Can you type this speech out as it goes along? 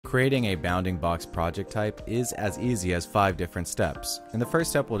Creating a bounding box project type is as easy as 5 different steps. In the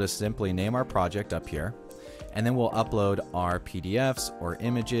first step, we'll just simply name our project up here, and then we'll upload our PDFs or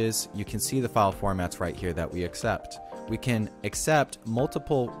images. You can see the file formats right here that we accept. We can accept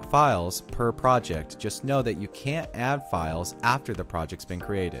multiple files per project. Just know that you can't add files after the project's been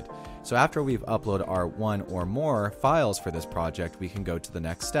created. So after we've uploaded our 1 or more files for this project, we can go to the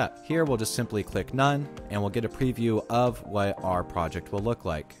next step. Here we'll just simply click None, and we'll get a preview of what our project will look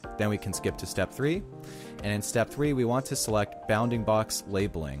like. Then we can skip to step 3, and in step 3 we want to select bounding box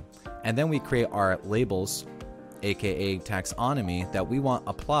labeling, and then we create our labels, aka taxonomy, that we want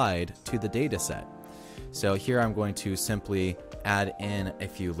applied to the data set. So here I'm going to simply add in a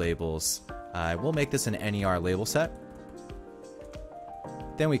few labels. We'll make this an NER label set.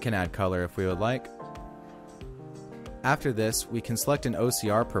 Then we can add color if we would like. After this, we can select an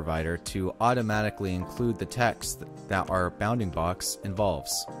OCR provider to automatically include the text that our bounding box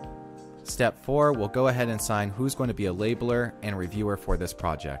involves. Step 4, we'll go ahead and assign who's going to be a labeler and reviewer for this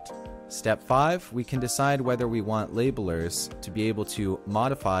project. Step 5, we can decide whether we want labelers to be able to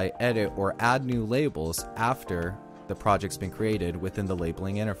modify, edit, or add new labels after the project's been created within the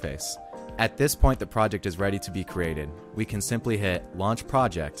labeling interface. At this point, the project is ready to be created. We can simply hit Launch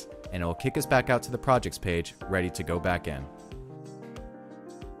Project, and it will kick us back out to the projects page, ready to go back in.